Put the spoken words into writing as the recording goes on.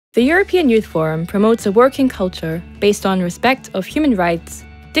The European Youth Forum promotes a working culture based on respect of human rights,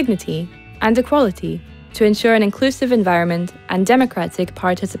 dignity, and equality to ensure an inclusive environment and democratic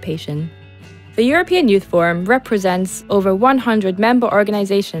participation. The European Youth Forum represents over 100 member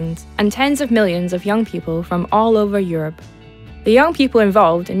organizations and tens of millions of young people from all over Europe. The young people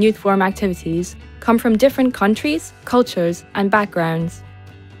involved in Youth Forum activities come from different countries, cultures, and backgrounds.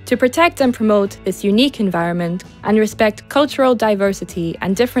 To protect and promote this unique environment and respect cultural diversity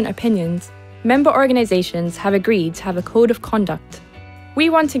and different opinions, member organizations have agreed to have a code of conduct. We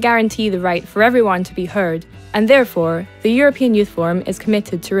want to guarantee the right for everyone to be heard, and therefore, the European Youth Forum is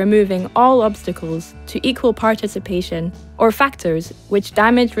committed to removing all obstacles to equal participation or factors which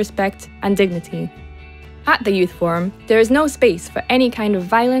damage respect and dignity. At the Youth Forum, there is no space for any kind of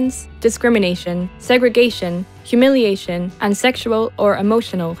violence, discrimination, segregation, humiliation, and sexual or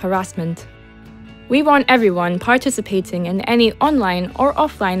emotional harassment. We want everyone participating in any online or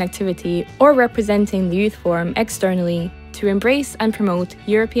offline activity or representing the Youth Forum externally to embrace and promote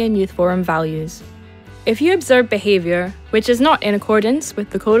European Youth Forum values. If you observe behaviour which is not in accordance with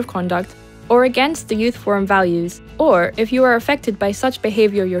the Code of Conduct or against the Youth Forum values, or if you are affected by such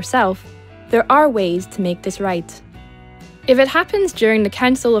behaviour yourself, there are ways to make this right. If it happens during the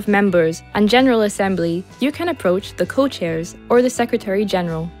Council of Members and General Assembly, you can approach the co-chairs or the Secretary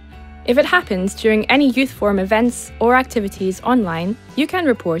General. If it happens during any Youth Forum events or activities online, you can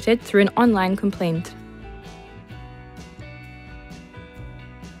report it through an online complaint.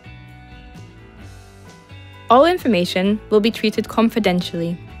 All information will be treated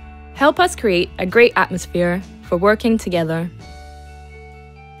confidentially. Help us create a great atmosphere for working together.